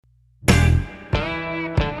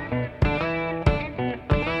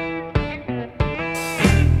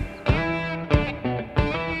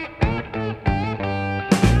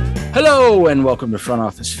Hello and welcome to Front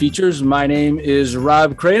Office Features. My name is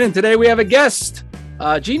Rob Crane, and today we have a guest,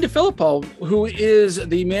 Gene DeFilippo, who is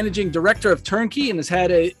the managing director of Turnkey and has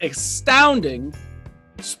had an astounding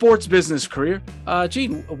sports business career.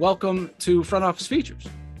 Gene, welcome to Front Office Features.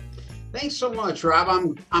 Thanks so much,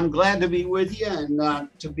 Rob. I'm glad to be with you, and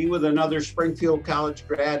to be with another Springfield College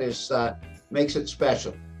grad makes it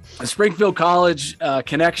special. The Springfield College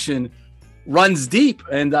connection runs deep,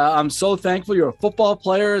 and I'm so thankful. You're a football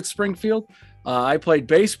player at Springfield. I played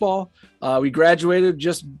baseball. We graduated,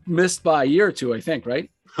 just missed by a year or two, I think, right?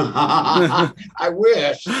 I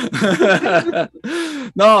wish.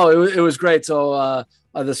 No, it was great. So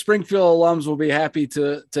the Springfield alums will be happy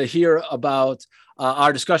to hear about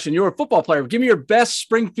our discussion. You're a football player. Give me your best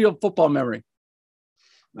Springfield football memory.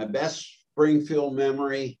 My best Springfield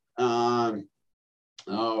memory. Oh,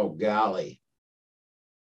 golly.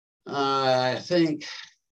 I think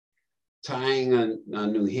tying a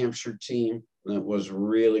New Hampshire team that was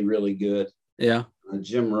really, really good. Yeah.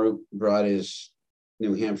 Jim Root brought his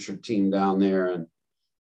New Hampshire team down there, and,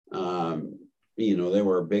 they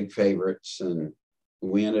were big favorites, and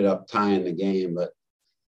we ended up tying the game. But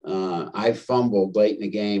I fumbled late in the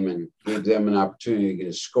game and gave them an opportunity to get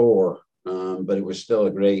a score, but it was still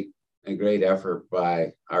a great effort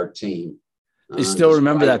by our team. You still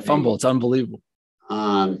remember that fumble? It's unbelievable.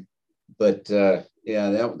 But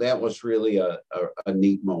that was really a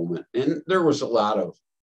neat moment, and there was a lot of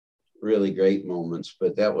really great moments,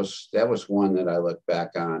 but that was one that I look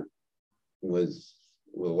back on with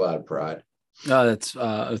a lot of pride. Oh,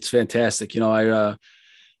 it's fantastic.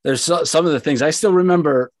 There's some of the things I still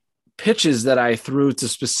remember, pitches that I threw to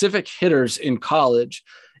specific hitters in college,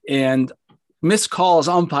 and missed calls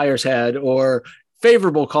umpires had, or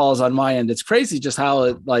favorable calls on my end. It's crazy just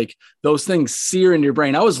how those things sear in your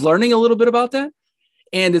brain. I was learning a little bit about that.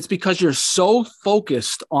 And it's because you're so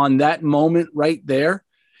focused on that moment right there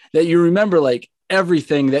that you remember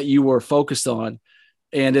everything that you were focused on.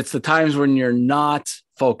 And it's the times when you're not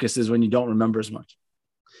focused is when you don't remember as much.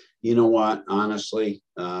 You know what? Honestly,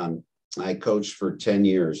 I coached for 10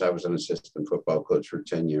 years. I was an assistant football coach for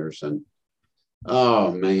 10 years. And,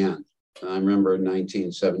 oh, man, I remember in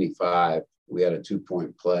 1975, we had a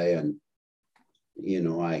 2-point play, and,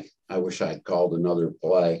 I wish I'd called another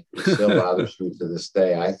play. It still bothers me to this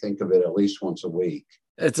day. I think of it at least once a week.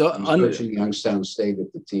 It's coaching Youngstown State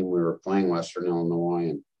at the team we were playing, Western Illinois,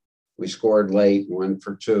 and we scored late and went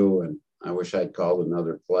for 2, and I wish I'd called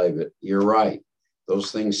another play. But you're right.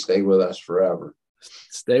 Those things stay with us forever.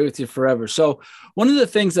 Stay with you forever. So one of the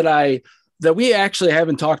things that we actually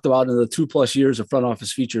haven't talked about in the 2+ years of Front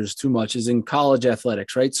Office Features too much is in college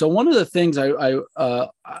athletics, right? So one of the things I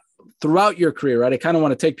throughout your career, right? I kind of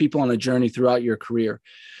want to take people on a journey throughout your career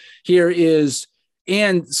here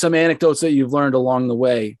and some anecdotes that you've learned along the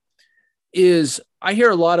way is I hear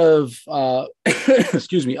a lot of, up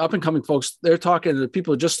and coming folks. They're talking to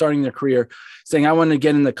people just starting their career saying, I want to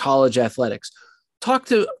get into college athletics. Talk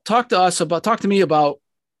to me about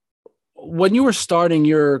when you were starting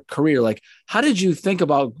your career, how did you think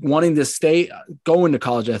about wanting to go into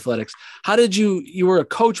college athletics? How did you were a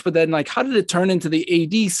coach, but then how did it turn into the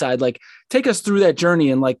AD side? Take us through that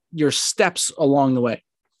journey and your steps along the way.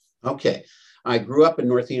 Okay. I grew up in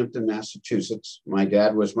Northampton, Massachusetts. My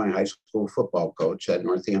dad was my high school football coach at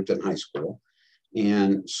Northampton High School.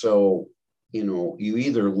 And so, you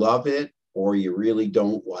either love it or you really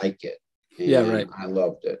don't like it. And yeah, right. I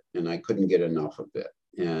loved it, and I couldn't get enough of it.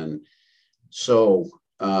 And so,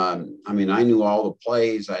 I knew all the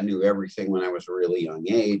plays. I knew everything when I was a really young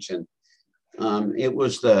age. And it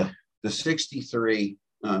was the 63,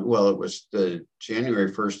 it was the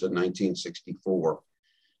January 1st of 1964.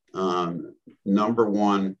 Number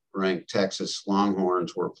 1 ranked Texas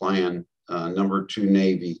Longhorns were playing number 2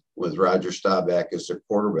 Navy with Roger Staubach as their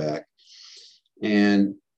quarterback.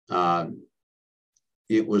 And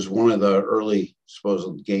it was one of the early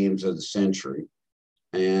supposed games of the century.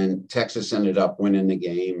 And Texas ended up winning the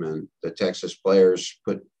game, and the Texas players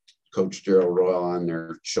put Coach Gerald Royal on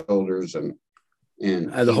their shoulders and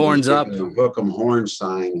the horns up, the hook 'em horn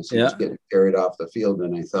sign as he was getting carried off the field.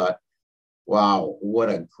 And I thought, wow, what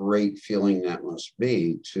a great feeling that must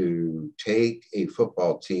be to take a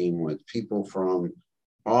football team with people from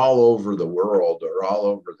all over the world or all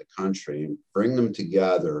over the country and bring them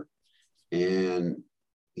together and,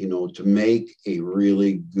 to make a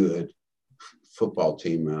really good football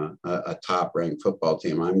team, a top-ranked football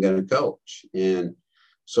team I'm going to coach. And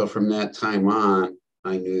so from that time on,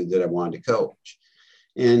 I knew that I wanted to coach.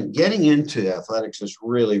 And getting into athletics is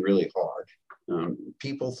really, really hard.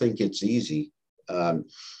 People think it's easy.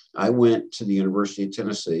 I went to the University of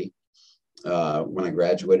Tennessee when I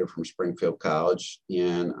graduated from Springfield College,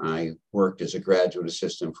 and I worked as a graduate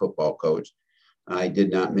assistant football coach. I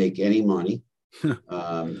did not make any money.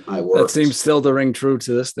 I worked. That seems still to ring true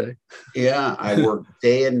to this day. Yeah, I worked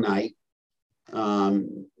day and night.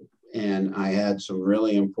 And I had some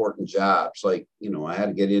really important jobs. Like, I had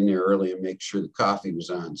to get in there early and make sure the coffee was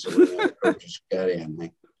on. So when the coaches got in,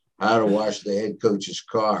 like how to wash the head coach's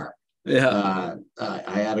car. Yeah.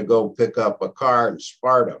 I had to go pick up a car in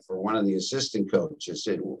Sparta for one of the assistant coaches.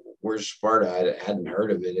 Said, "Where's Sparta?" I hadn't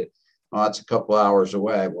heard of it. It's a couple hours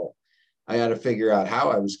away. Well, I had to figure out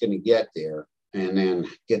how I was going to get there and then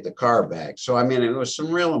get the car back. So, it was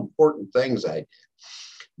some real important things I did.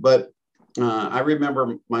 But I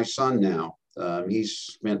remember my son now. He's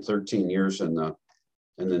spent 13 years in the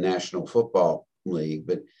National Football League,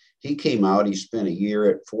 but he came out. He spent a year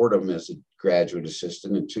at Fordham as a graduate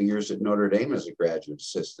assistant and 2 years at Notre Dame as a graduate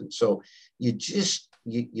assistant. So you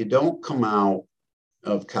don't come out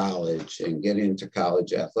of college and get into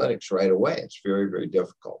college athletics right away. It's very, very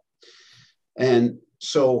difficult. And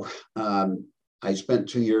so I spent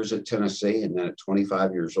 2 years at Tennessee, and then at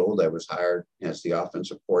 25 years old, I was hired as the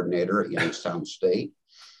offensive coordinator at Youngstown State.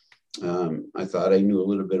 I thought I knew a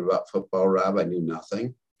little bit about football, Rob. I knew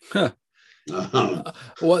nothing. Huh.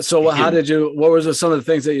 What were some of the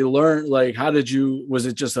things that you learned? Like, was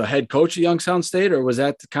it just a head coach at Youngstown State, or was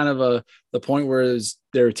that kind of the point where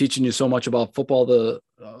they were teaching you so much about football, the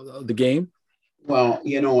game? Well,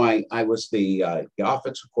 I was the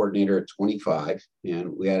offensive coordinator at 25,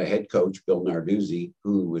 and we had a head coach, Bill Narduzzi,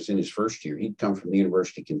 who was in his first year. He'd come from the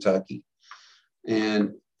University of Kentucky.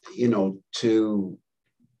 And,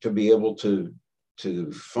 to be able to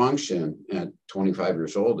function at 25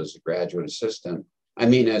 years old as a graduate assistant, as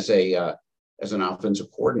an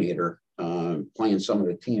offensive coordinator, playing some of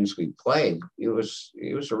the teams we played, it was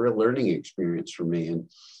a real learning experience for me. And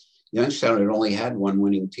Youngstown had only had one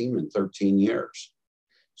winning team in 13 years.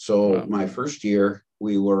 So wow. My first year,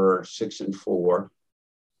 we were 6-4.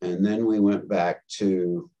 And then we went back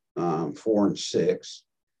to 4-6.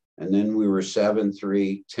 And then we were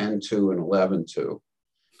 7-3, 10-2, and 11-2.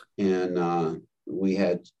 And we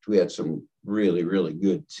had some really, really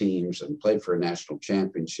good teams and played for a national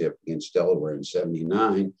championship against Delaware in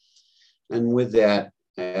 79. And with that,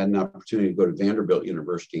 I had an opportunity to go to Vanderbilt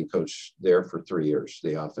University and coach there for 3 years,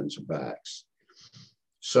 the offensive backs.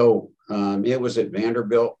 So it was at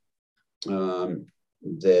Vanderbilt that,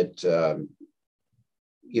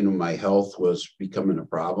 my health was becoming a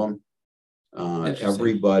problem.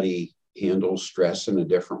 Everybody handles stress in a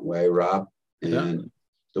different way, Rob. And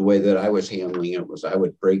the way that I was handling it was I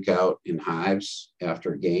would break out in hives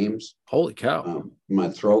after games. Holy cow. My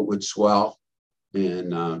throat would swell.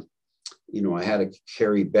 And, I had to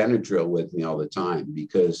carry Benadryl with me all the time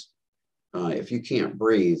because if you can't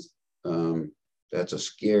breathe, that's a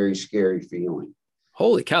scary, scary feeling.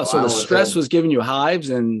 Holy cow. So the stress was giving you hives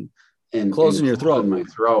and closing your throat. My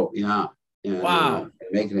throat, yeah. And, wow. And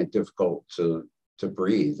making it difficult to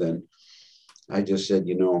breathe. And I just said,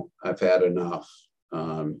 I've had enough.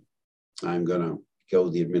 I'm going to go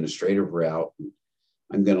the administrative route.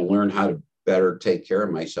 I'm going to learn how to better take care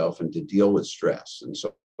of myself and to deal with stress. And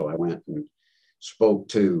so I went and spoke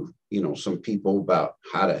to, some people about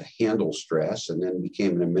how to handle stress, and then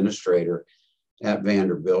became an administrator at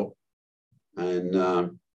Vanderbilt and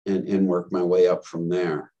worked my way up from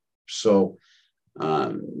there. So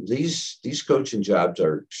these coaching jobs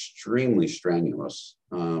are extremely strenuous,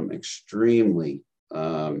 extremely,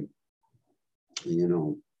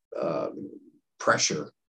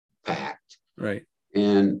 pressure packed. Right.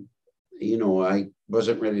 And, I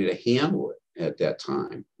wasn't ready to handle it at that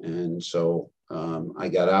time. And so I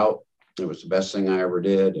got out. It was the best thing I ever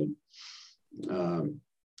did, and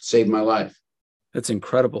saved my life. That's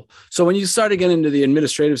incredible. So when you started getting into the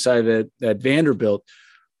administrative side at Vanderbilt,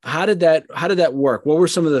 how did that work? What were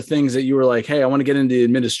some of the things that you were like, hey, I want to get into the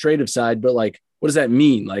administrative side, but like, what does that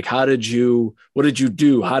mean? Like, what did you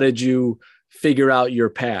do? How did you figure out your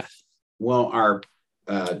path? Well, our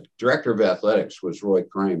director of athletics was Roy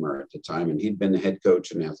Kramer at the time, and he'd been the head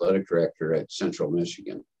coach and athletic director at Central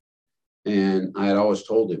Michigan. And I had always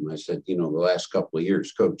told him, I said, the last couple of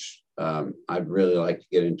years, Coach, I'd really like to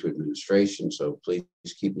get into administration, so please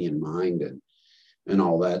keep me in mind and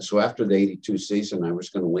all that. So after the 82 season, I was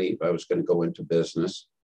going to leave. I was going to go into business,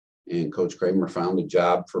 and Coach Kramer found a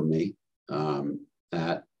job for me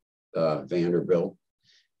at Vanderbilt.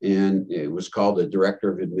 And it was called the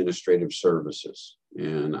Director of Administrative Services.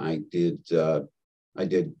 And I did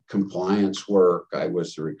compliance work. I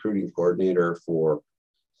was the recruiting coordinator for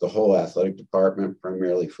the whole athletic department,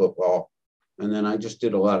 primarily football. And then I just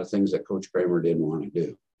did a lot of things that Coach Kramer didn't want to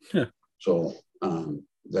do. Yeah. So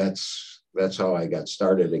that's how I got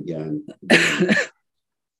started again.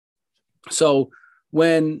 So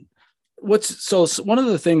one of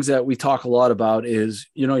the things that we talk a lot about is,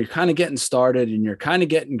 you're kind of getting started and you're kind of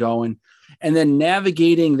getting going, and then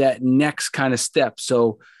navigating that next kind of step.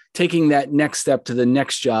 So taking that next step to the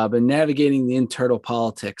next job and navigating the internal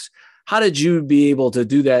politics. How did you be able to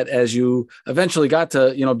do that as you eventually got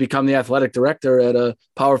to, become the athletic director at a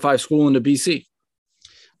Power 5 school in the BC?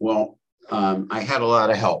 Well, I had a lot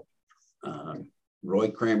of help. Roy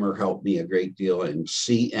Kramer helped me a great deal, and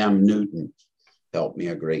C.M. Newton helped me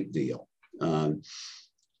a great deal.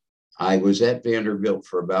 I was at Vanderbilt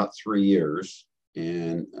for about 3 years,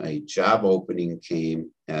 and a job opening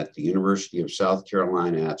came at the University of South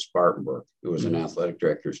Carolina at Spartanburg. It was an athletic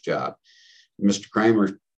director's job. Mr.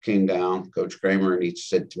 Kramer came down, Coach Kramer, and he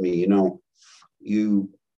said to me,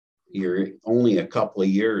 you're only a couple of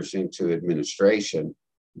years into administration.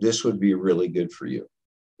 This would be really good for you.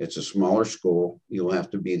 It's a smaller school. You'll have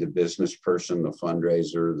to be the business person, the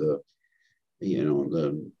fundraiser,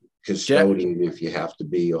 the custodian. If you have to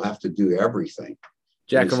be, you'll have to do everything.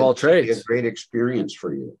 Jack of all trades. It's a great experience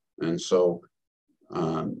for you. And so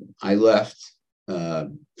I left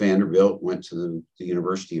Vanderbilt, went to the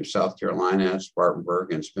University of South Carolina at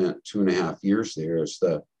Spartanburg, and spent 2.5 years there as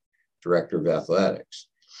the director of athletics.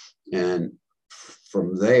 And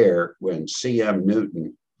from there, when C.M.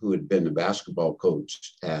 Newton, who had been the basketball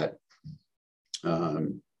coach at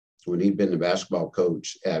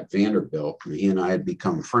Vanderbilt, he and I had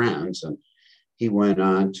become friends, and he went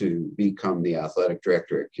on to become the athletic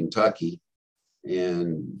director at Kentucky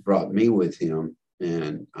and brought me with him.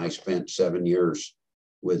 And I spent 7 years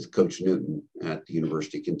with Coach Newton at the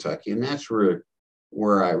University of Kentucky. And that's where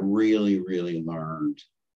I really, really learned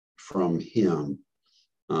from him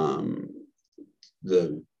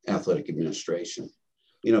the athletic administration.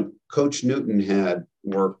 Coach Newton had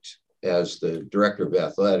worked as the director of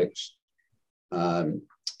athletics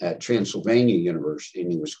at Transylvania University,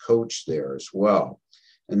 and he was coach there as well.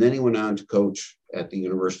 And then he went on to coach at the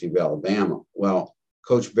University of Alabama. Well,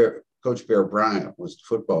 Coach Bear Bryant was the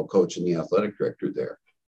football coach and the athletic director there.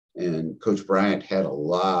 And Coach Bryant had a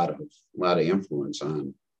lot of influence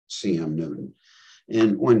on C.M. Newton.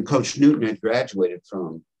 And when Coach Newton had graduated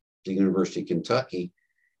from the University of Kentucky,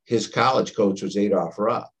 his college coach was Adolph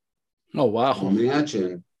Rupp. Oh, wow.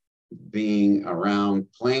 Imagine being around,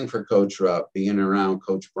 playing for Coach Rupp, being around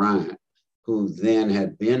Coach Bryant, who then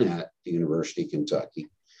had been at the University of Kentucky,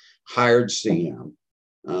 hired CM.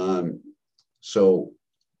 So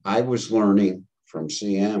I was learning from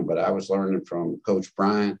CM, but I was learning from Coach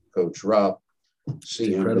Bryant, Coach Rupp,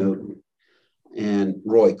 CM Newton, and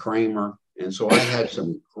Roy Kramer. And so I had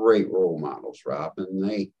some great role models, Rob, and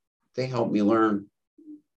they helped me learn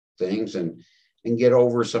things and get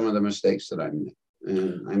over some of the mistakes that I made.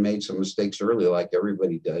 And I made some mistakes early, like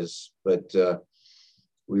everybody does, but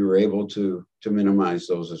we were able to minimize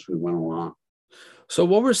those as we went along. So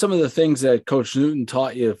what were some of the things that Coach Newton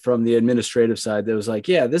taught you from the administrative side that was like,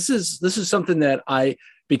 yeah, this is something that I've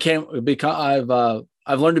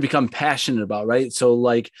learned to become passionate about, right? So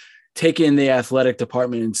like taking the athletic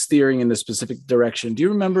department and steering in a specific direction. Do you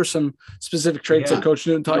remember some specific traits that Coach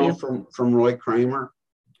Newton taught you? From Roy Kramer?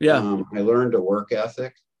 Yeah. I learned a work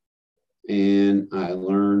ethic, and I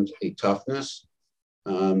learned a toughness.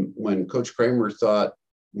 When Coach Kramer thought,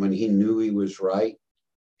 when he knew he was right,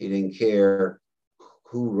 he didn't care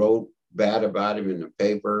who wrote bad about him in the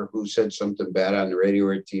paper, who said something bad on the radio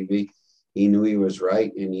or TV. He knew he was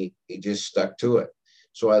right, and he just stuck to it.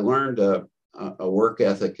 So I learned a work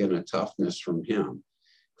ethic and a toughness from him.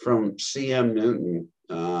 From C.M. Newton,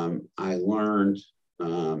 I learned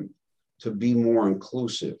to be more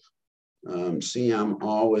inclusive. CM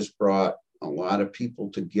always brought a lot of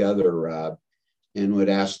people together, Rob, and would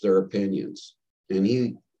ask their opinions. And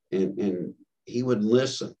he would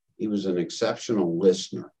listen. He was an exceptional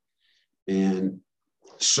listener. And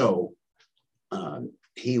so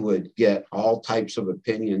he would get all types of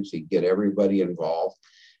opinions. He'd get everybody involved.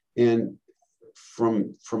 And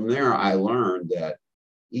from there, I learned that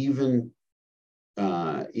even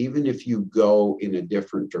if you go in a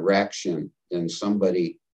different direction than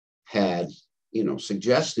somebody had,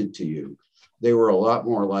 suggested to you, they were a lot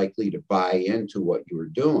more likely to buy into what you were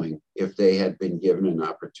doing if they had been given an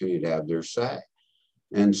opportunity to have their say.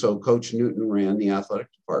 And so Coach Newton ran the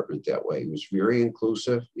athletic department that way. He was very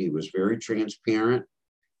inclusive. He was very transparent.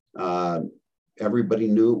 Everybody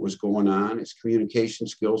knew what was going on. His communication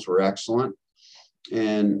skills were excellent.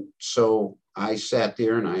 And so I sat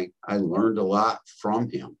there and I learned a lot from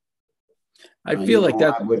him. I feel like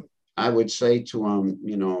that. I would say to him,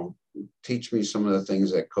 teach me some of the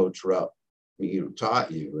things that Coach Rupp,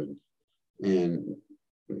 taught you. And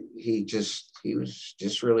he was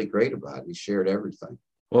just really great about it. He shared everything.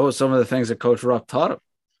 What were some of the things that Coach Rupp taught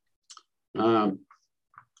him?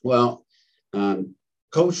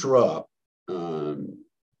 Coach Rupp,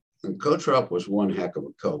 and Coach Rupp was one heck of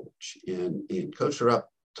a coach, and Coach Rupp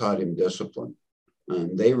taught him discipline.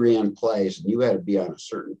 They ran plays, and you had to be on a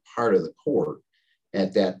certain part of the court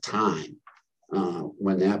at that time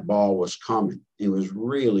when that ball was coming. He was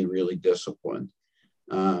really, really disciplined.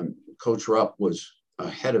 Coach Rupp was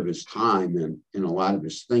ahead of his time in a lot of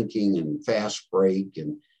his thinking and fast break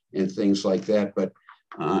and things like that. But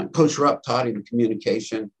Coach Rupp taught him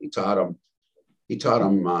communication. He taught him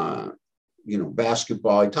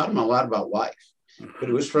basketball. He taught him a lot about life. But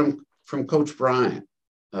it was from Coach Bryant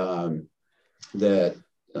that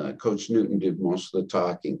Coach Newton did most of the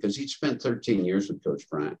talking, because he'd spent 13 years with Coach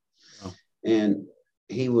Bryant. Oh. And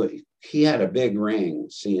he had a big ring.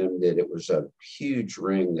 See him that it was a huge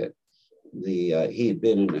ring that he had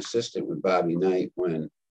been an assistant with Bobby Knight when,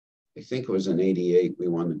 I think it was in '88, we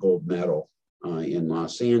won the gold medal in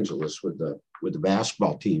Los Angeles with the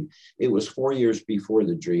basketball team. It was 4 years before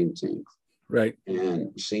the Dream Team. Right.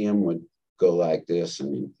 And Sam would go like this,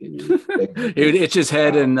 and he would itch his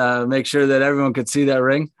head and make sure that everyone could see that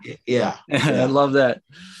ring. Yeah. I love that.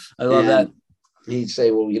 I love that. He'd say,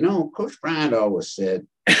 well, Coach Bryant always said,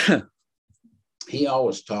 he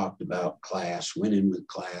always talked about class, winning with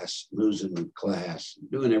class, losing with class,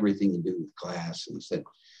 doing everything you do with class. And he said,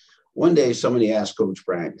 one day somebody asked Coach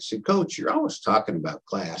Bryant, he said, Coach, you're always talking about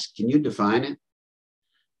class. Can you define it?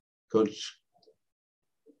 Coach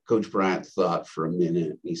Bryant thought for a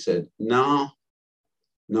minute. He said, no,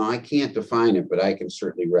 I can't define it, but I can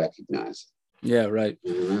certainly recognize it. Yeah, right.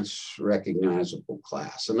 And that's recognizable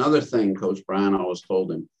class. Another thing Coach Bryant always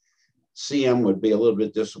told him, CM would be a little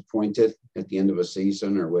bit disappointed at the end of a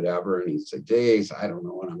season or whatever. And he'd say, Jace, I don't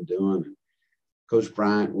know what I'm doing. And Coach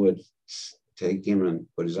Bryant would take him and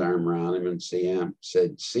put his arm around him, and CM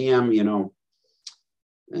said, CM,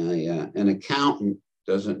 an accountant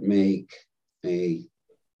doesn't make a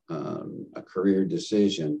career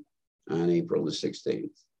decision on April the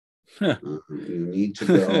 16th. Huh. You need to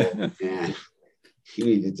go and you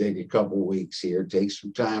need to take a couple of weeks here, take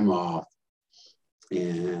some time off,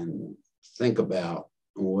 and think about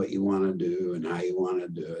what you want to do and how you want to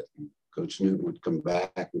do it. And Coach Newton would come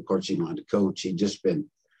back, and of course he wanted to coach. He's just been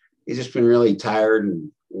really tired and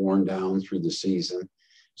worn down through the season.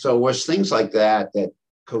 So it was things like that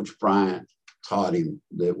Coach Bryant taught him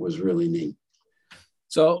that was really neat.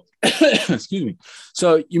 So, excuse me.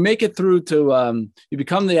 So you make it through to you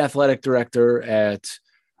become the athletic director at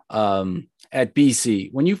BC.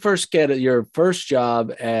 When you first get your first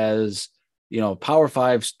job as Power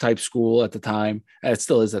 5 type school at the time, it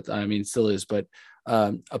still is it still is, but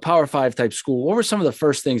a Power 5 type school. What were some of the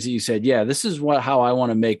first things that you said, yeah, this is how I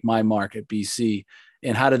want to make my mark at BC,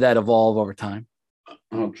 and how did that evolve over time?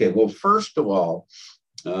 Okay, well, first of all,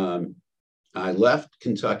 I left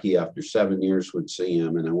Kentucky after 7 years with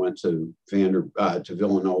CM, and I went to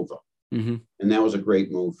Villanova. Mm-hmm. And that was a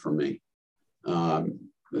great move for me.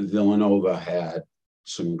 Villanova had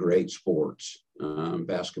some great sports.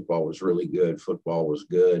 Basketball was really good. Football was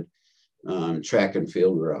good. Track and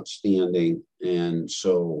field were outstanding. And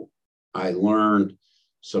so I learned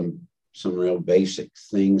some real basic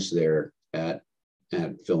things there at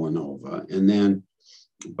Villanova. And then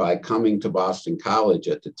by coming to Boston College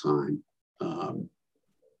at the time,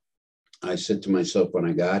 I said to myself when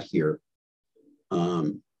I got here,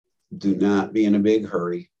 do not be in a big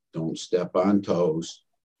hurry. Don't step on toes.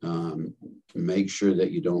 Make sure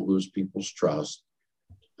that you don't lose people's trust.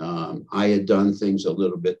 I had done things a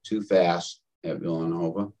little bit too fast at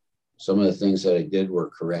Villanova. Some of the things that I did were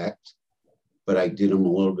correct, but I did them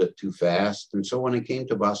a little bit too fast. And so when I came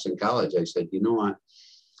to Boston College, I said, you know what?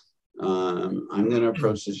 I'm going to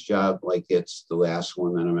approach this job like it's the last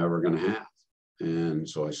one that I'm ever going to have. And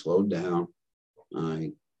so I slowed down.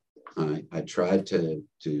 I tried to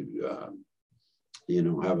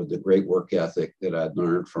have the great work ethic that I'd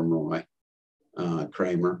learned from Roy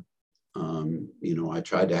Kramer. I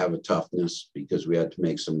tried to have a toughness because we had to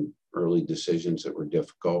make some early decisions that were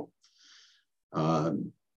difficult.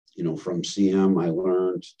 From CM, I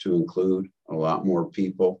learned to include a lot more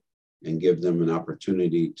people and give them an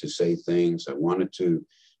opportunity to say things. I wanted to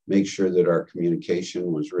make sure that our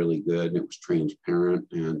communication was really good and it was transparent.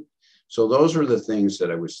 And so those are the things that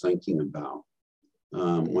I was thinking about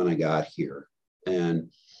when I got here. And,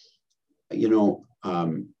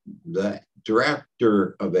 the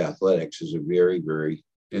director of athletics is a very, very,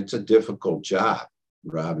 it's a difficult job,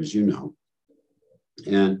 Rob, as you know.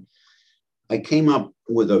 And I came up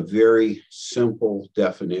with a very simple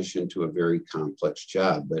definition to a very complex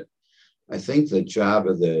job, but I think the job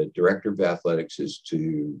of the director of athletics is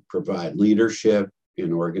to provide leadership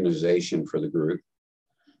and organization for the group,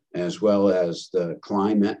 as well as the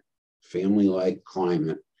climate, family-like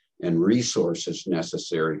climate, and resources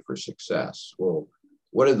necessary for success. Well,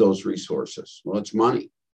 what are those resources? Well, it's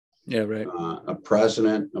money. Yeah, right. A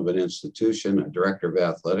president of an institution, a director of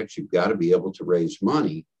athletics, you've got to be able to raise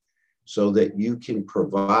money so that you can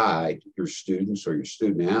provide your students or your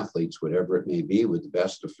student athletes, whatever it may be, with the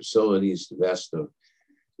best of facilities, the best of,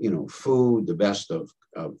 food, the best of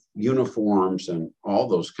uniforms, and all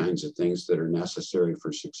those kinds of things that are necessary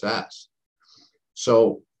for success.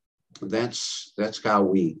 So that's how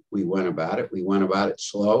we went about it. We went about it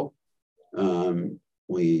slow.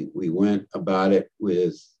 We went about it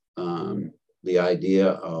with the idea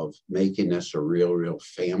of making this a real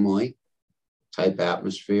family type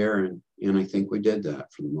atmosphere. And I think we did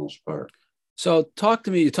that for the most part. So talk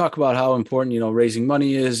to me, you talk about how important, raising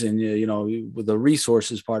money is and, with the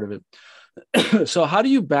resources part of it. So how do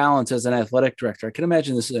you balance as an athletic director? I can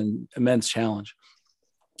imagine this is an immense challenge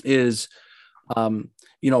is,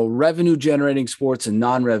 revenue generating sports and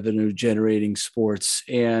non-revenue generating sports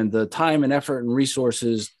and the time and effort and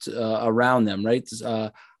resources around them, right?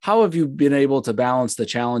 How have you been able to balance the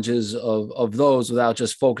challenges of those without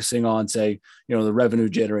just focusing on, say, the revenue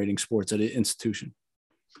generating sports at an institution?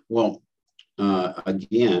 Well,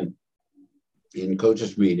 again, in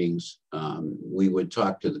coaches meetings, we would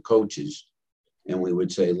talk to the coaches and we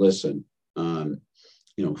would say, listen,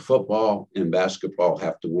 football and basketball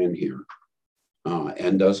have to win here,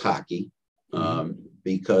 and does hockey,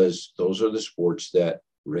 because those are the sports that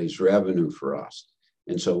raise revenue for us.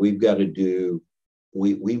 And so we've got to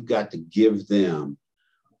give them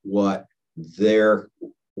what the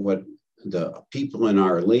people in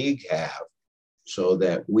our league have, so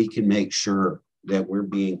that we can make sure that we're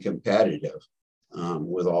being competitive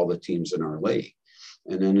with all the teams in our league.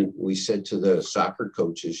 And then we said to the soccer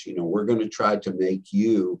coaches, we're going to try to make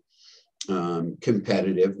you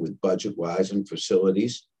competitive with budget-wise and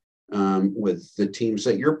facilities with the teams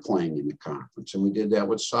that you're playing in the conference. And we did that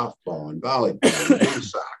with softball and volleyball and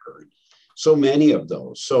soccer, and so many of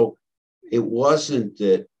those. So it wasn't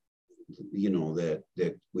that,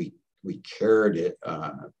 that we cared it,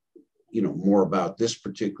 more about this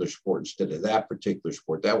particular sport instead of that particular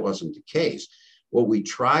sport. That wasn't the case. What we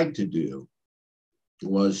tried to do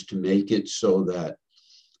was to make it so that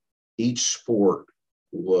each sport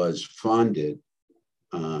was funded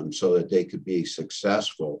so that they could be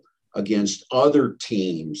successful against other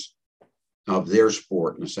teams of their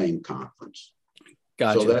sport in the same conference.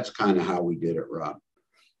 Gotcha. So that's kind of how we did it, Rob.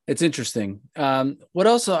 It's interesting. What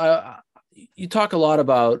else? You talk a lot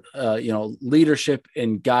about, leadership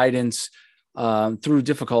and guidance through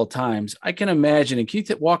difficult times. I can imagine, and can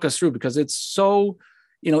you walk us through, because it's so,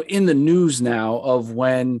 in the news now of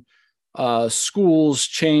when schools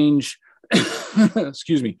change,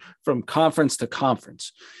 excuse me, from conference to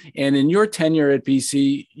conference. And in your tenure at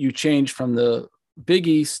BC, you changed from the Big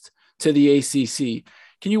East to the ACC.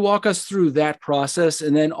 Can you walk us through that process?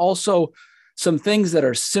 And then also some things that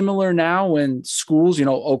are similar now when schools,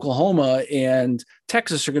 Oklahoma and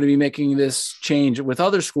Texas are going to be making this change with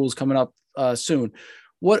other schools coming up soon.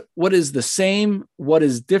 What is the same? What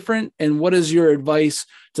is different? And what is your advice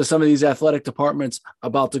to some of these athletic departments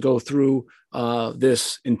about to go through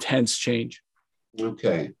this intense change?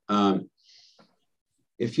 Okay.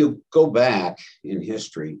 If you go back in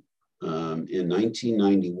history, in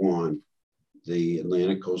 1991, the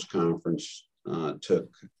Atlantic Coast Conference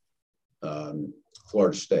took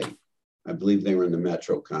Florida State. I believe they were in the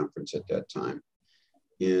Metro Conference at that time.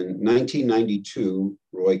 In 1992,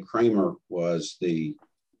 Roy Kramer was the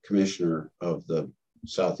commissioner of the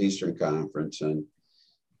Southeastern Conference, and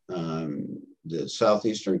the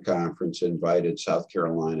Southeastern Conference invited South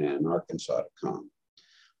Carolina and Arkansas to come.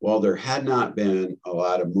 Well, there had not been a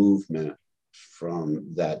lot of movement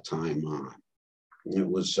from that time on. It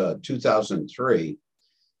was 2003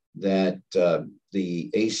 that the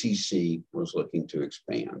ACC was looking to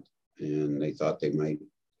expand, and they thought they might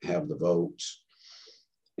have the votes.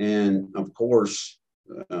 And of course,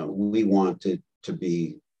 we wanted to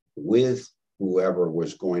be with whoever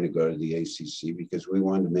was going to go to the ACC because we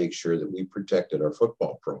wanted to make sure that we protected our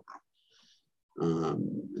football program,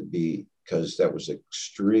 because that was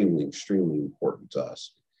extremely, extremely important to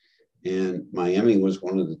us. And Miami was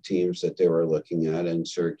one of the teams that they were looking at, and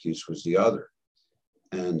Syracuse was the other.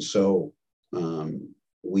 And so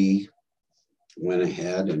we went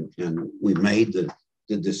ahead and we made the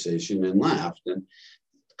decision and left. And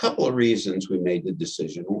couple of reasons we made the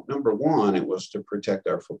decision. Number one, it was to protect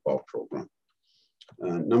our football program.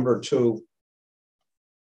 Number two,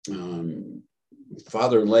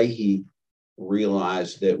 Father Leahy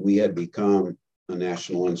realized that we had become a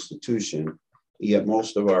national institution, yet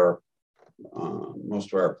most of our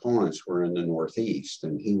opponents were in the Northeast,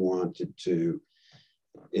 and he wanted to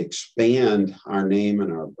expand our name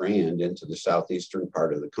and our brand into the southeastern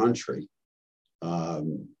part of the country.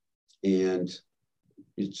 And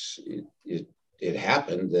it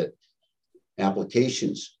happened that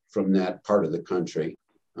applications from that part of the country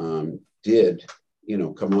did,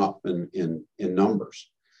 come up in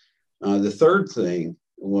numbers. The third thing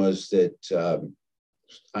was that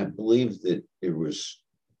I believe that there was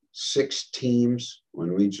 6 teams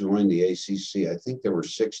when we joined the ACC. I think there were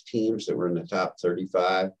 6 teams that were in the top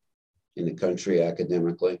 35 in the country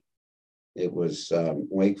academically. It was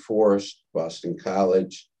Wake Forest, Boston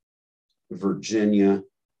College, Virginia,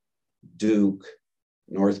 Duke,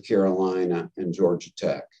 North Carolina, and Georgia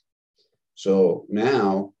Tech. So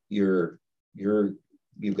now you've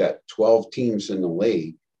got 12 teams in the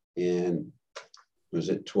league, and was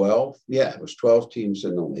it 12? Yeah, it was 12 teams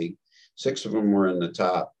in the league. 6 of them were in the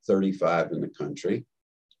top 35 in the country.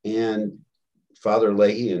 And Father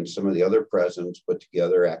Leahy and some of the other presidents put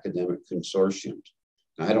together academic consortiums.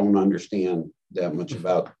 I don't understand that much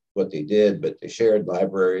about what they did, but they shared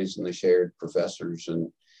libraries and they shared professors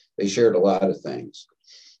and they shared a lot of things.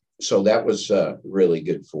 So that was really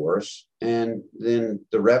good for us. And then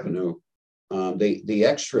the revenue, the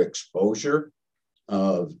extra exposure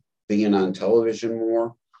of being on television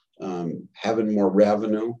more, having more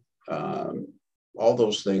revenue, all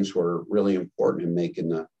those things were really important in making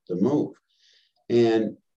the move.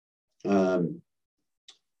 And,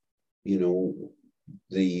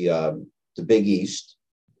 the Big East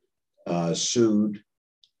sued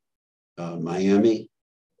Miami,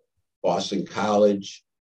 Boston College,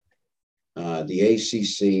 the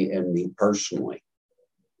ACC, and me personally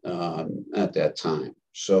at that time.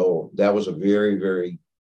 So that was a very, very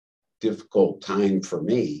difficult time for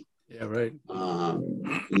me. Yeah, right.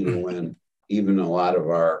 When even a lot of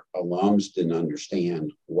our alums didn't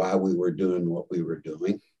understand why we were doing what we were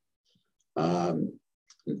doing.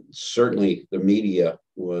 Certainly the media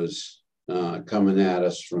was coming at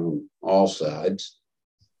us from all sides,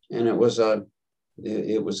 and it was a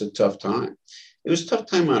tough time. It was a tough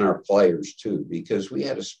time on our players too, because we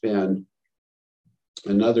had to spend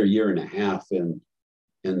another year and a half in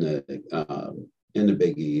the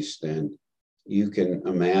Big East, and you can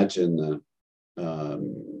imagine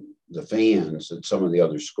the fans at some of the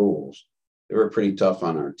other schools. They were pretty tough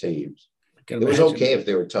on our teams. It was okay if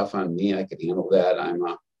they were tough on me. I could handle that.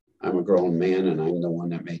 I'm a grown man, and I'm the one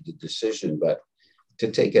that made the decision. But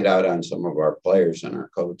to take it out on some of our players and our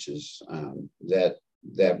coaches, that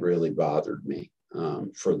really bothered me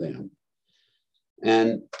for them.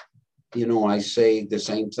 And I say the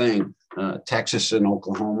same thing. Texas and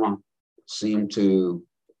Oklahoma seem to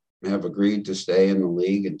have agreed to stay in the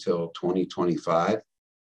league until 2025.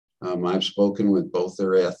 I've spoken with both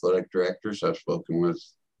their athletic directors. I've spoken with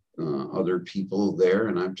other people there,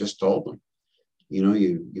 and I've just told them,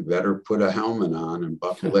 you better put a helmet on and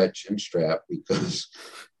buckle that chin strap, because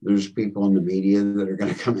there's people in the media that are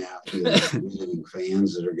going to come after you, visiting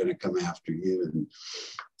fans that are going to come after you.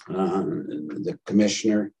 And the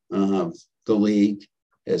commissioner of the league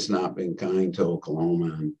has not been kind to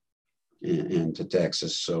Oklahoma and to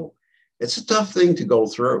Texas. So it's a tough thing to go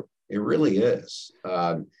through. It really is,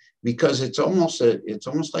 because it's almost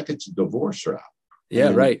like it's a divorce route. Yeah,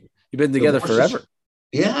 and right. You've been together forever.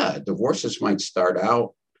 Yeah, divorces might start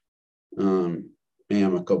out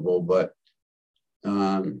amicable, but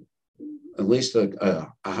at least a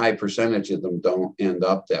high percentage of them don't end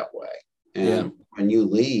up that way. And when you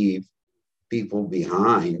leave people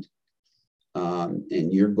behind,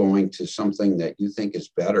 and you're going to something that you think is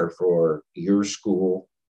better for your school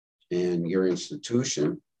and your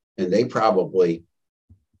institution, and they probably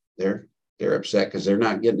they're upset because they're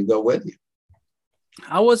not getting to go with you.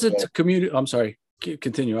 How was it to communicate? I'm sorry.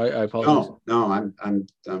 Continue. I apologize. No,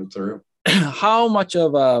 I'm through. How much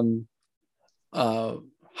of how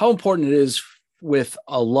important it is with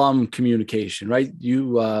alum communication, right?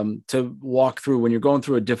 You to walk through when you're going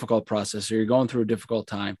through a difficult process or you're going through a difficult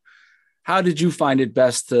time. How did you find it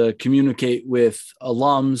best to communicate with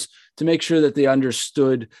alums to make sure that they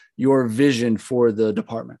understood your vision for the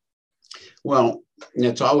department? Well,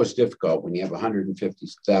 it's always difficult when you have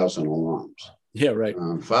 150,000 alums. Yeah, right.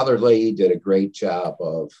 Father Leahy did a great job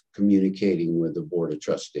of communicating with the Board of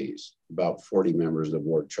Trustees, about 40 members of the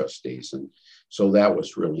Board of Trustees. And so that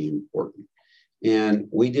was really important. And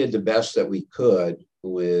we did the best that we could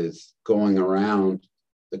with going around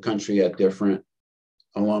the country at different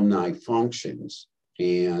alumni functions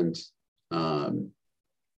and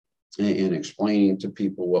explaining to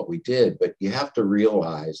people what we did. But you have to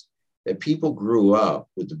realize that people grew up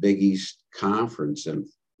with the Big East Conference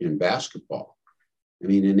in basketball. I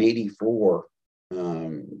mean, in '84,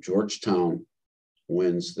 Georgetown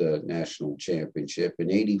wins the national championship. In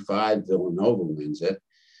 '85, Villanova wins it.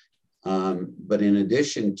 But in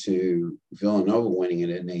addition to Villanova winning it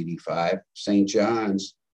in '85, St.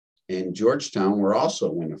 John's and Georgetown were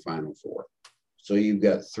also in the Final Four. So you've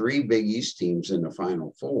got 3 Big East teams in the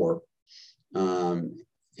Final Four,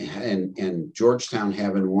 and Georgetown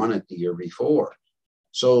having won it the year before.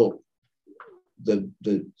 So the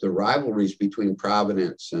rivalries between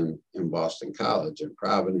Providence and Boston College, and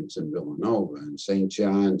Providence and Villanova, and St.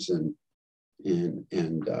 John's and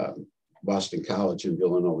Boston College and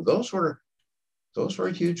Villanova, those were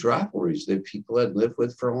huge rivalries that people had lived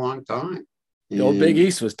with for a long time. The old Big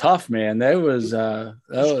East was tough, man. That was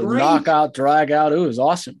knockout, drag out. It was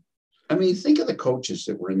awesome. I mean, think of the coaches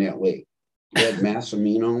that were in that league. You had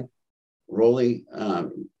Massimino, Rolly,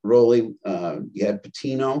 you had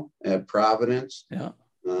Pitino at Providence. Yeah.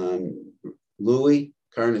 Louis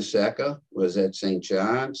Carnesecca was at St.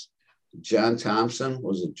 John's. John Thompson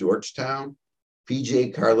was at Georgetown.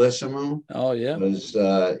 PJ Carlissimo was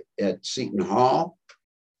at Seton Hall.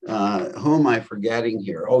 Who am I forgetting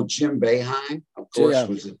here? Oh, Jim Boeheim, of course,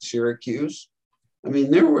 was at Syracuse. I mean,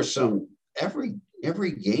 there were some, every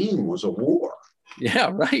game was a war. Yeah,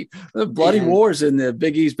 right. The bloody wars in the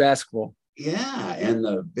Big East basketball. Yeah, and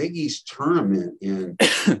the Big East tournament in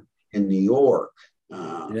New York.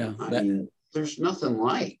 I mean, there's nothing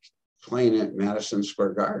like playing at Madison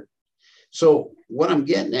Square Garden. So what I'm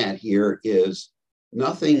getting at here is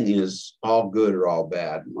nothing is all good or all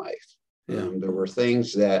bad in life. There were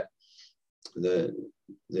things that the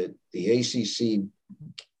ACC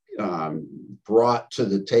brought to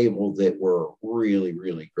the table that were really,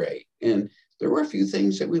 really great. And there were a few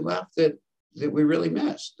things that we left that we really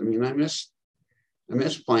missed. I mean, I missed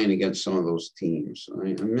playing against some of those teams.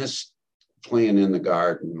 I missed playing in the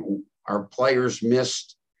Garden. Our players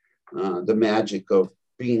missed the magic of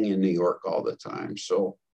being in New York all the time.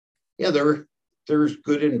 So, yeah, there's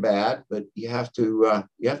good and bad, but you have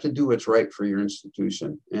to do what's right for your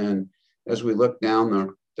institution. And as we look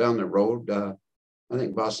down the road, I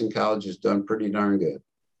think Boston College has done pretty darn good.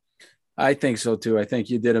 I think so too. I think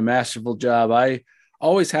you did a masterful job. I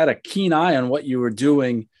always had a keen eye on what you were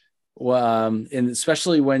doing, and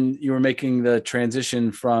especially when you were making the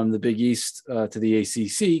transition from the Big East to the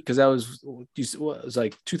ACC, because that was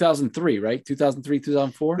like 2003, right? 2003,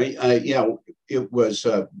 2004. Yeah, it was.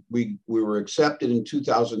 We were accepted in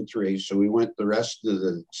 2003, so we went the rest of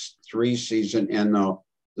the 3 season and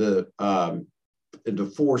the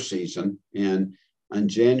 4 season, and on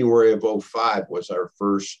January of 2005 was our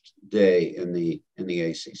first day in the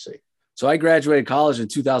ACC. So I graduated college in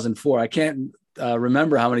 2004. I can't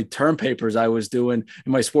remember how many term papers I was doing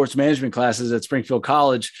in my sports management classes at Springfield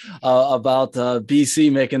College about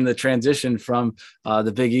BC making the transition from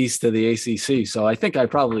the Big East to the ACC. So I think I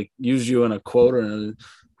probably used you in a quote or in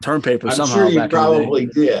a term paper somehow. I'm sure you probably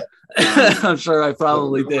did. I'm sure I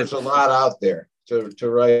probably did. There's a lot out there to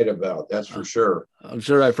write about, that's for sure. I'm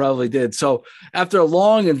sure I probably did. So after a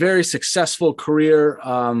long and very successful career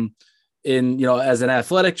as an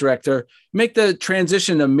athletic director, make the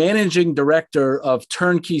transition to managing director of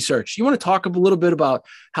Turnkey Search. You want to talk a little bit about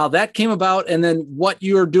how that came about and then what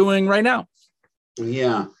you're doing right now?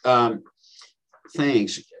 Yeah,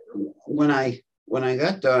 thanks. When I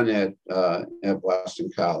got done at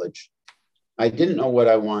Boston College, I didn't know what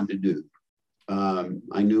I wanted to do.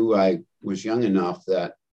 I knew I was young enough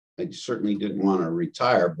that I certainly didn't want to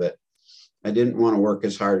retire, but I didn't want to work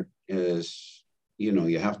as hard as,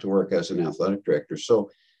 you have to work as an athletic director.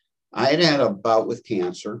 So I had a bout with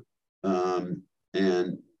cancer, and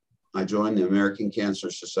I joined the American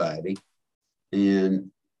Cancer Society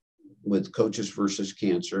and with Coaches versus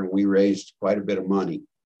Cancer, and we raised quite a bit of money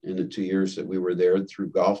in the 2 years that we were there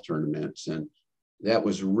through golf tournaments. And that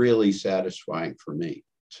was really satisfying for me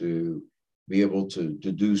to be able to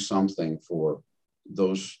do something for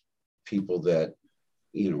those people that,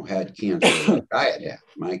 had cancer like I had.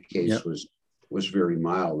 My case was very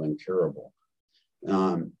mild and curable.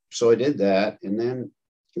 So I did that. And then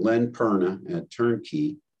Len Perna at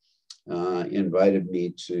Turnkey invited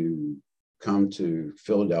me to come to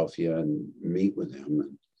Philadelphia and meet with him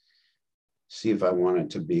and see if I wanted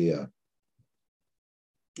to be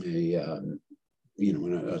in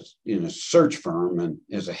a search firm and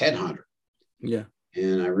as a headhunter. Yeah.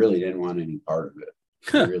 And I really didn't want any part of it.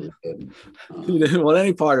 I really didn't. You didn't want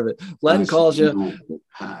any part of it. Len calls you.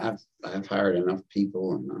 I've hired enough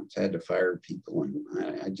people, and I've had to fire people,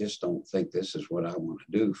 and I just don't think this is what I want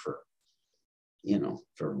to do for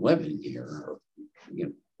a living here, or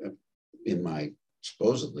in my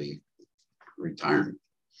supposedly retirement.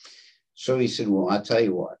 So he said, well, I'll tell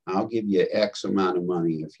you what, I'll give you X amount of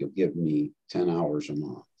money if you'll give me 10 hours a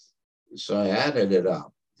month. So I added it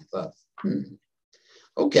up. I thought,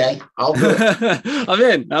 okay, I'll do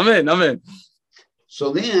it. I'm in.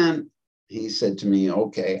 So then he said to me,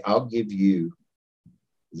 okay, I'll give you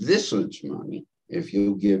this much money if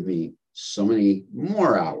you'll give me so many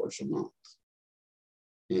more hours a month.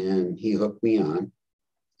 And he hooked me on,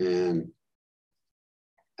 and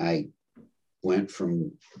I went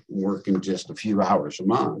from working just a few hours a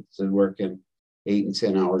month to working 8 and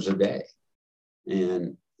 10 hours a day.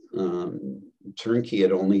 And Turnkey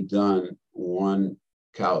had only done one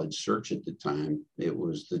college search at the time. It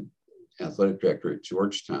was the athletic director at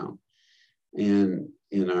Georgetown. And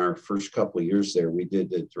in our first couple of years there, we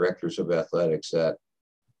did the directors of athletics at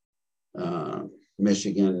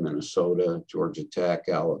Michigan, Minnesota, Georgia Tech,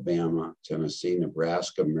 Alabama, Tennessee,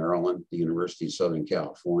 Nebraska, Maryland, the University of Southern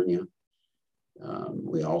California.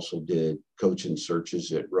 We also did coaching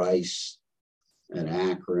searches at Rice, at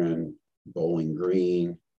Akron, Bowling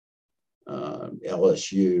Green,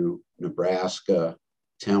 LSU, Nebraska,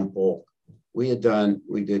 Temple. We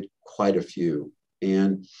did quite a few.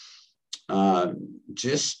 And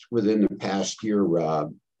just within the past year,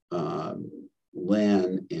 Rob,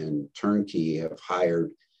 Len and Turnkey have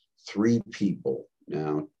hired 3 people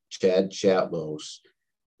now, Chad Chatlos,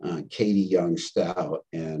 Katie Young Stout,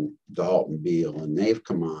 and Dalton Beal, and they've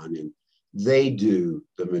come on and they do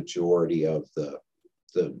the majority of the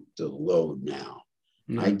load now.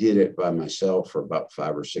 I did it by myself for about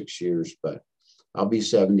 5 or 6 years, but I'll be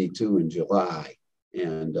 72 in July,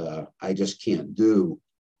 and I just can't do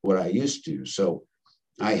what I used to. So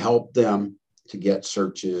I help them to get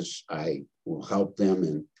searches. I will help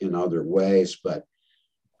them in other ways, but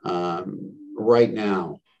right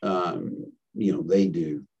now, they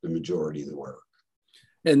do the majority of the work.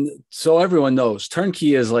 And so everyone knows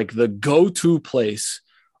Turnkey is like the go-to place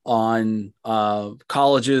on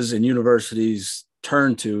colleges and universities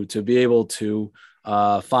turn to be able to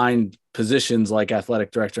find positions like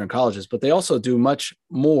athletic director in colleges, but they also do much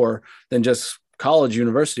more than just college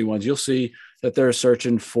university ones. You'll see that they're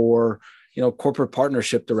searching for, corporate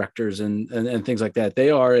partnership directors and things like that. They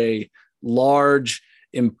are a large,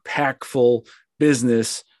 impactful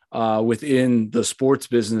business within the sports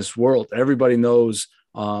business world. Everybody knows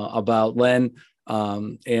about Len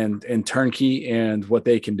and Turnkey and what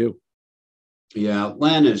they can do. Yeah,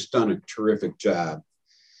 Len has done a terrific job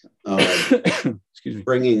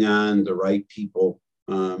bringing on the right people.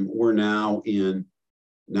 We're now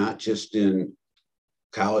not just in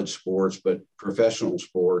college sports, but professional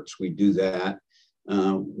sports. We do that.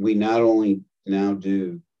 We not only now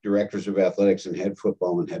do directors of athletics and head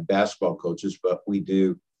football and head basketball coaches, but we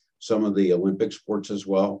do some of the Olympic sports as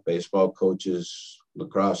well, baseball coaches,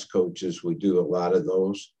 lacrosse coaches. We do a lot of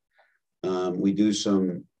those. We do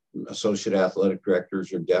some associate athletic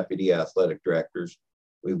directors or deputy athletic directors.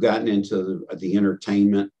 We've gotten into the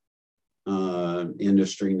entertainment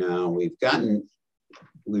industry now. We've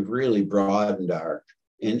really broadened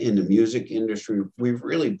in the music industry, we've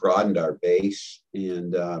really broadened our base,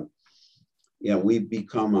 and we've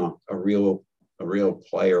become a real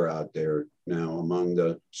player out there now among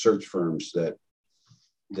the search firms that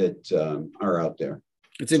are out there.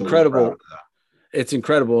 It's incredible. It's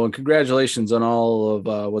incredible, and congratulations on all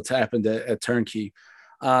of what's happened at Turnkey.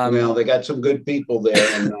 They got some good people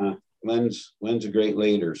there, and Len's a great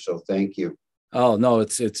leader, so thank you. Oh no,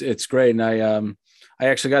 it's great, and I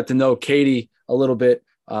actually got to know Katie a little bit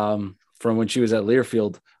from when she was at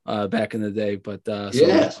Learfield back in the day. But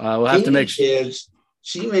yes, we'll have to make sure.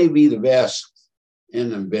 She may be the best in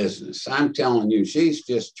the business. I'm telling you, she's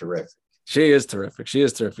just terrific. She is terrific.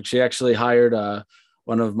 She actually hired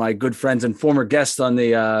one of my good friends and former guest on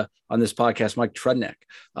this podcast, Mike Trudnick,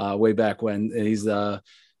 way back when. And he's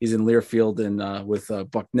in Learfield and with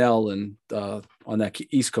Bucknell and on that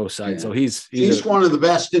East Coast side. Yeah. So he's one of the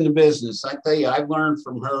best in the business. I tell you, I've learned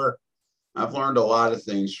from her. I've learned a lot of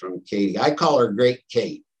things from Katie. I call her Great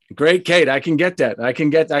Kate. Great Kate. I can get that. I can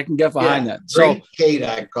get behind that. Great Kate,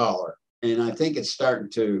 I call her. And I think it's starting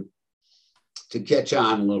to catch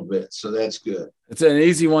on a little bit. So that's good. It's an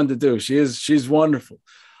easy one to do. She's wonderful.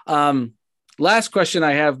 Last question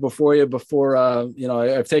I have before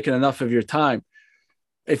I've taken enough of your time.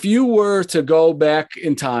 If you were to go back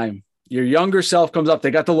in time, your younger self comes up.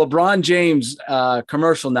 They got the LeBron James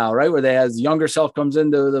commercial now, right? Where they has younger self comes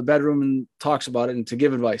into the bedroom and talks about it and to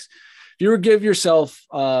give advice. If you were to give yourself,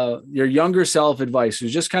 your younger self advice,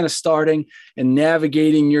 who's just kind of starting and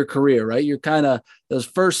navigating your career, right? You're kind of those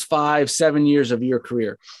first 5-7 years of your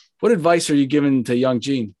career. What advice are you giving to young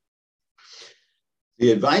Gene?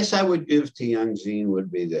 The advice I would give to young Gene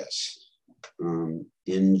would be this.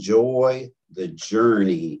 Enjoy the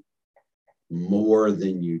journey more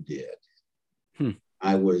than you did.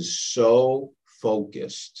 I was so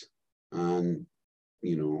focused on,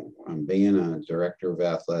 on being a director of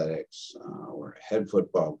athletics or a head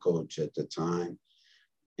football coach at the time.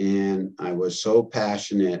 And I was so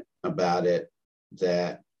passionate about it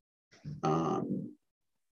that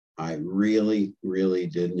I really, really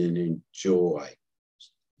didn't enjoy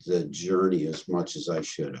the journey as much as I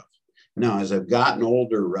should have. Now, as I've gotten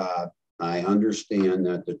older, Rob, I understand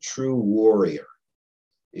that the true warrior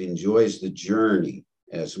enjoys the journey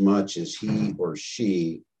as much as he or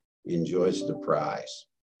she enjoys the prize.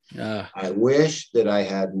 I wish that I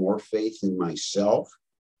had more faith in myself,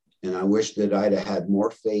 and I wish that I'd have had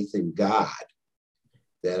more faith in God,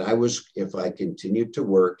 that if I continued to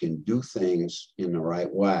work and do things in the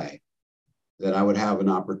right way, that I would have an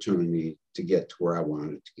opportunity to get to where I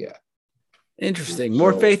wanted to get. Interesting.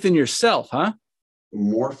 More faith in yourself, huh?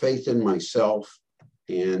 More faith in myself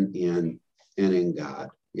and in God.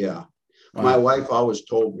 Yeah. Wow. My wife always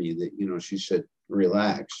told me that, she said,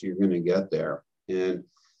 relax, you're going to get there. And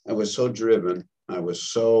I was so driven. I was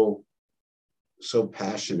so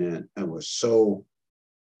passionate. I was so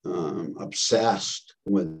obsessed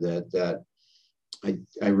with it that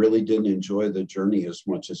I really didn't enjoy the journey as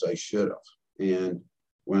much as I should have. And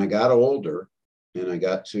when I got older and I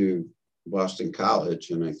got to Boston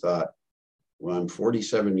College, and I thought, well, I'm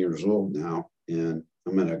 47 years old now, and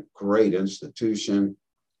I'm at a great institution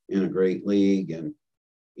in a great league. And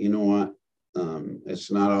you know what?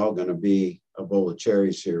 It's not all going to be a bowl of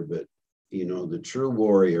cherries here, but, the true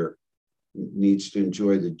warrior needs to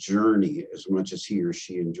enjoy the journey as much as he or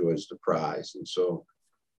she enjoys the prize. And so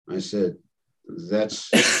I said,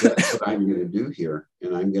 that's what I'm going to do here.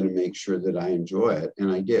 And I'm going to make sure that I enjoy it.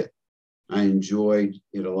 And I did. I enjoyed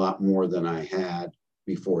it a lot more than I had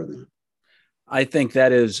before then. I think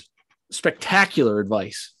that is spectacular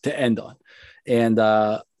advice to end on. And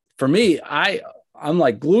for me, I'm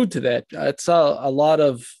like glued to that. It's a lot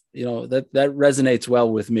of, that resonates well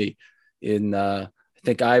with me. I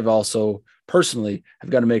think I've also personally have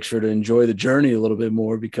got to make sure to enjoy the journey a little bit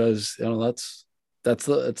more, because, it's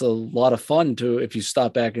a lot of fun to, if you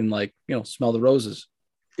stop back and smell the roses.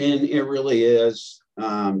 And it really is.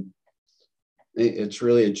 It's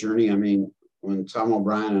really a journey. I mean, when Tom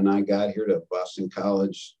O'Brien and I got here to Boston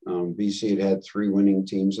College, BC had 3 winning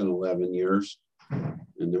teams in 11 years.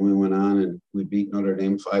 And then we went on and we beat Notre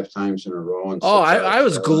Dame 5 times in a row. And I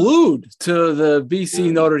was glued to the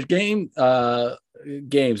BC Notre Dame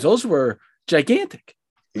games. Those were gigantic.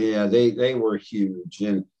 Yeah, they were huge.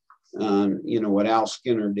 And, what Al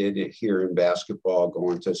Skinner did here in basketball,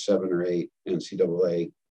 going to 7 or 8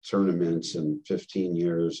 NCAA tournaments in 15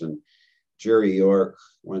 years. And Jerry York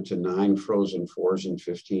went to 9 Frozen Fours in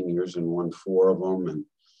 15 years and won 4 of them. And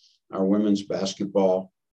our women's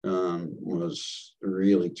basketball was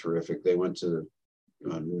really terrific. They went to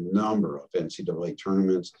a number of NCAA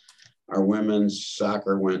tournaments. Our women's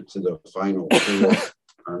soccer went to the Final Four.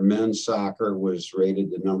 Our men's soccer was rated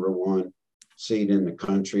the number 1 seed in the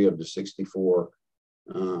country of the 64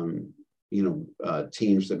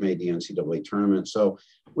 teams that made the NCAA tournament. So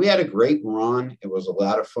we had a great run. It was a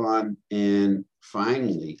lot of fun. And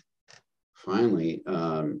finally,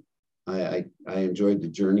 I enjoyed the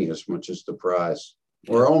journey as much as the prize,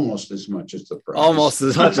 or almost as much as the prize. Almost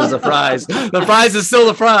as much as the prize. The prize is still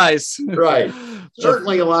the prize. Right.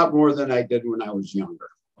 Certainly a lot more than I did when I was younger.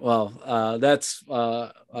 Well, that's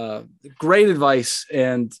great advice.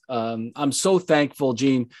 And I'm so thankful,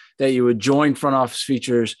 Gene, that you would join Front Office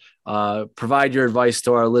Features, provide your advice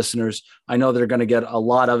to our listeners. I know they're going to get a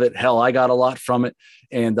lot of it. Hell, I got a lot from it.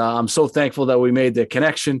 And I'm so thankful that we made the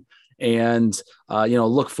connection, and,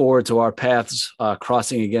 look forward to our paths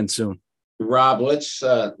crossing again soon. Rob, let's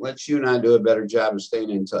you and I do a better job of staying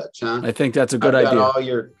in touch, huh? I think that's a good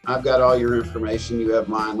idea. I've got all your information. You have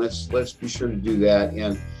mine. Let's be sure to do that.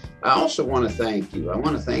 And I also want to thank you. I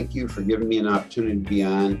want to thank you for giving me an opportunity to be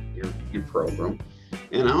on your program.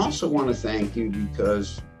 And I also want to thank you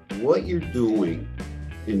because what you're doing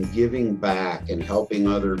in giving back and helping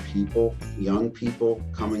other people, young people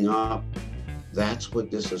coming up, that's what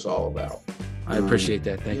this is all about. I appreciate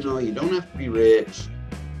that. Thank you. You don't have to be rich.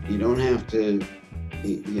 You don't have to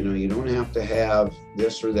You don't have to have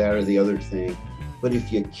this or that or the other thing, but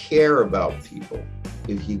if you care about people,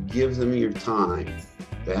 if you give them your time,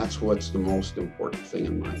 that's what's the most important thing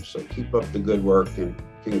in life. So keep up the good work, and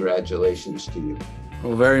congratulations to you.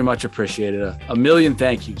 Well, very much appreciated. A million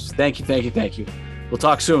thank yous. Thank you. We'll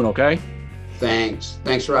talk soon, okay? Thanks,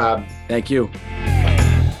 Rob. Thank you.